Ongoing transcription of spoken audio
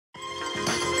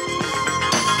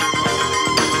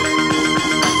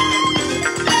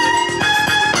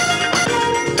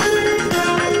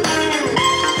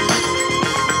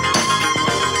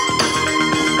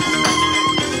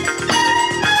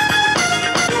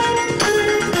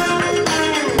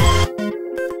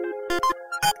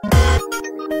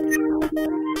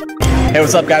Hey,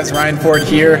 what's up guys? Ryan Ford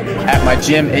here at my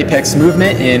gym, Apex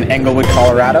Movement in Englewood,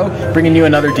 Colorado, bringing you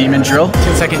another demon drill.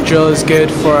 10-second drill is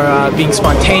good for being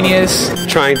spontaneous.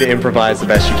 Trying to improvise the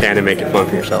best you can and make it fun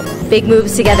for yourself. Big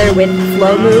moves together with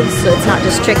flow moves, so it's not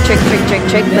just trick, trick, trick, trick,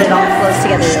 trick, but it all flows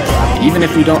together really well. Even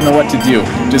if you don't know what to do,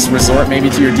 just resort maybe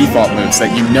to your default moves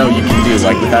that you know you can do,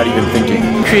 like without even thinking.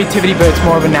 Creativity, but it's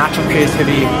more of a natural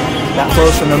creativity that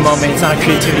flows from the moment. It's not a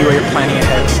creativity where you're planning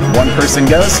ahead. One person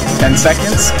goes, 10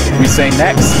 seconds, we say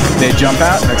next, they jump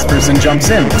out, next person jumps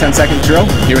in. 10-second drill,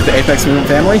 here with the Apex Movement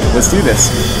family, let's do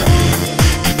this.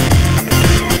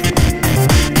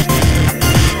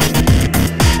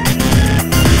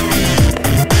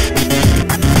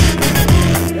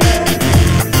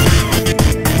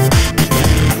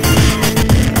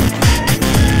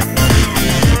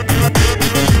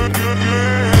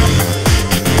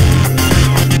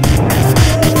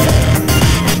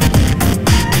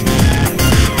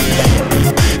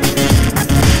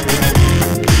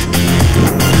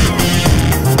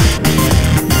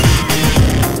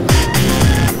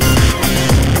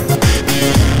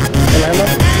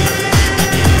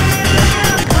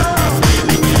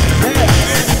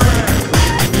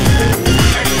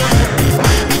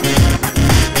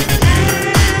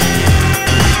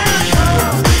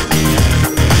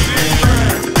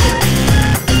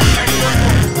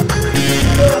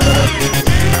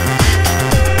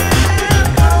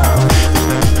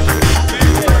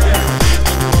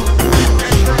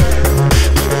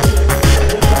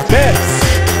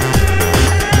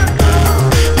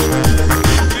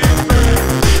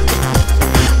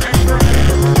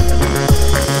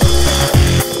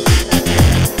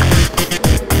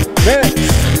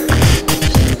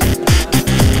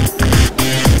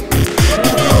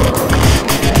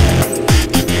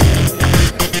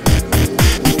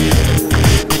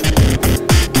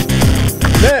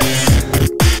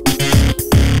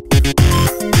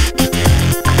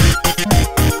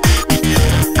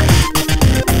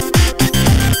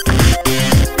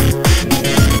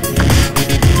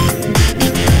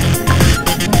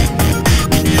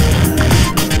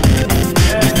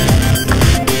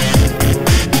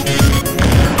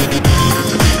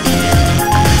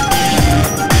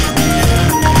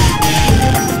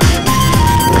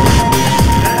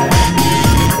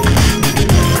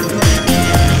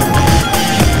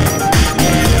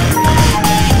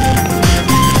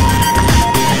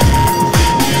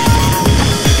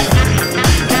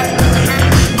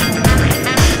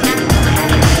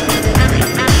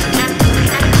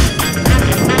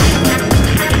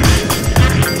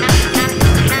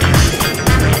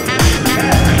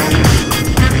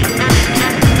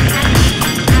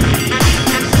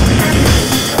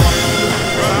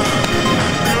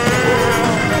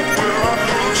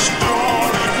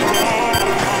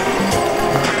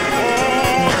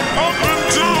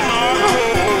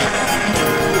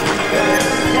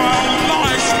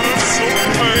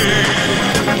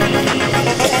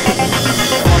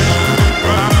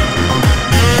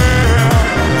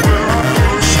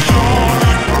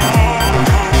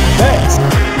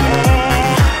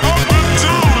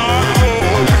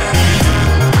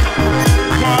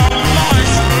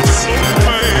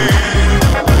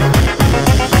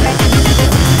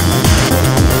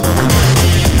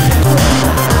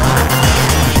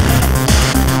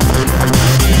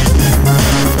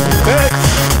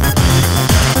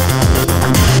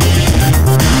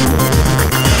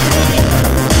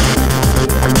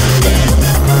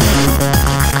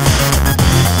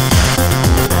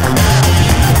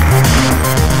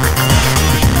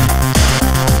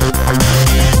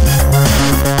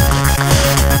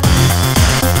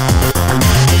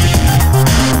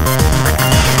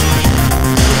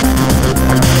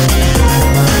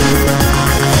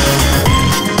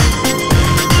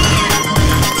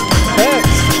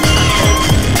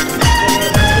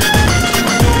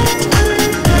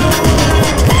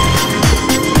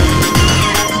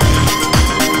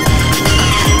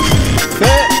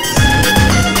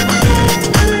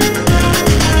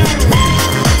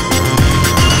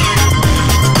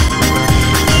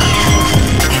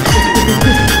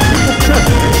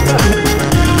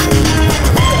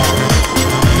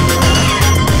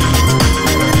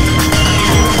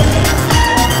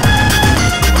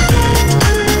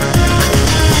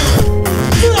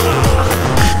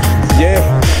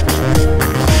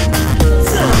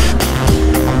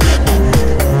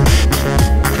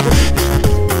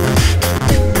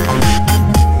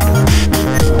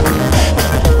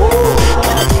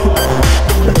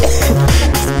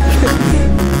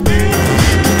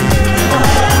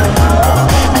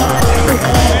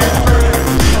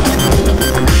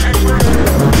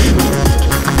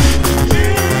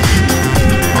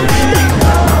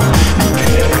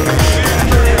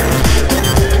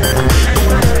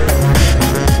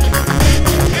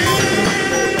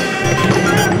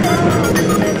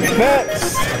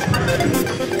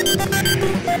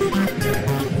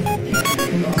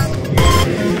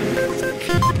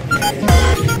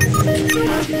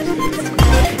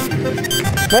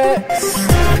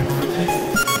 Next.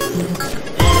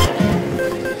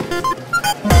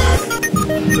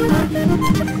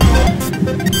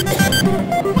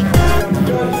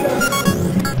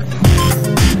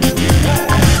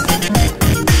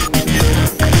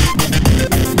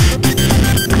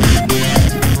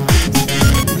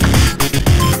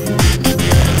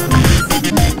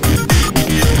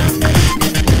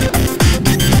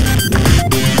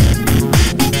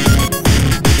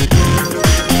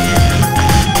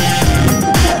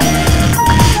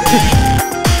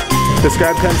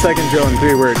 Describe 10-second drill in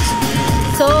 3 words.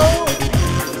 So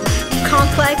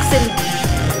complex and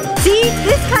see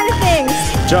this kind of things.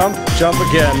 Jump, jump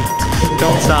again.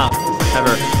 Don't stop,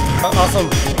 ever. Awesome.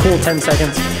 Cool 10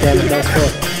 seconds. Damn it, that was cool.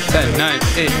 10, 9,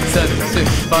 8, 7, 6,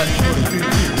 5, 4, 3.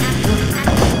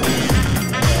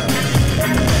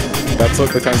 That's what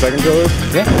the 10-second drill is?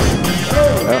 Yeah.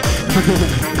 Oh.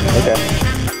 Okay.